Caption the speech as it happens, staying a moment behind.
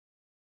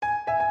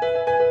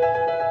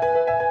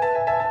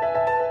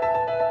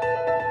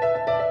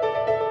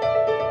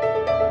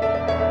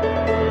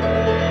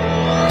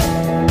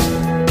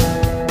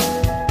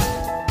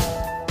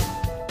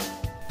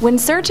When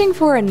searching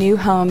for a new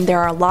home, there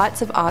are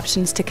lots of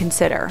options to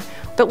consider.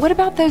 But what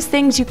about those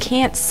things you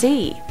can't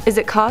see? Is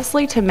it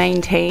costly to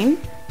maintain?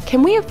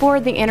 Can we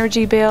afford the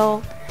energy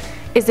bill?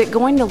 Is it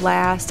going to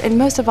last? And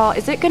most of all,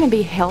 is it going to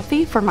be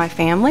healthy for my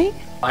family?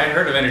 I had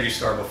heard of Energy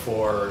Star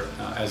before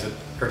as it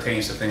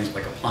pertains to things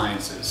like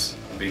appliances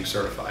being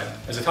certified.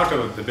 As I talked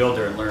to the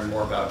builder and learned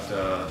more about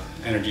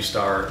Energy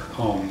Star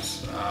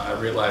homes, I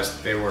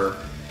realized they were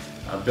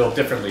built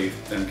differently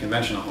than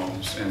conventional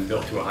homes and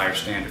built to a higher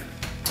standard.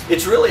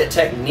 It's really a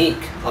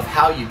technique of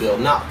how you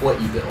build, not what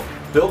you build.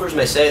 Builders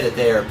may say that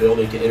they are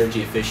building to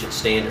energy efficient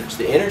standards.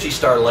 The Energy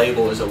Star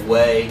label is a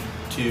way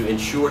to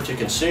ensure to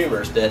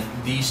consumers that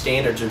these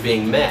standards are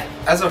being met.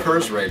 As a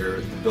HERS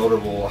rater, the builder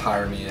will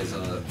hire me as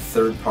a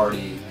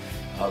third-party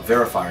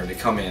verifier to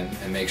come in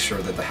and make sure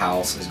that the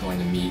house is going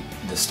to meet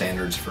the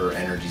standards for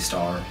Energy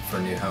Star for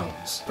new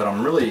homes. But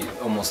I'm really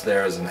almost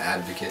there as an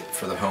advocate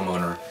for the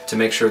homeowner to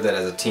make sure that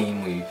as a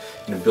team we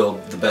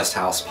build the best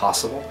house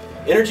possible.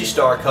 Energy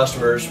Star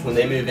customers, when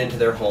they move into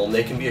their home,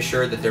 they can be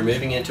assured that they're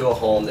moving into a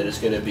home that is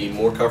going to be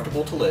more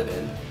comfortable to live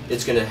in.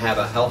 It's going to have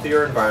a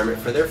healthier environment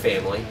for their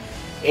family,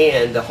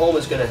 and the home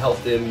is going to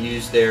help them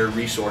use their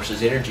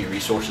resources, energy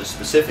resources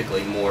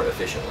specifically, more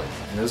efficiently.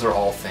 And those are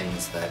all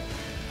things that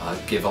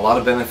give a lot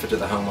of benefit to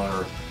the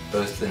homeowner,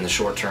 both in the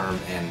short term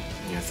and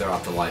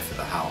throughout the life of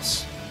the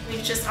house.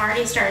 We've just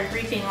already started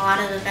reaping a lot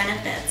of the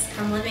benefits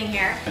from living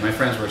here. And my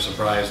friends were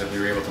surprised that we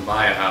were able to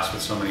buy a house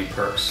with so many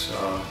perks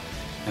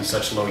and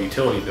such low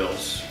utility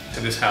bills.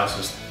 So this house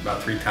is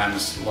about 3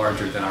 times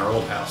larger than our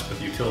old house, but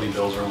the utility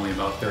bills are only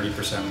about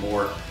 30%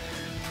 more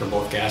for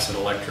both gas and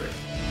electric.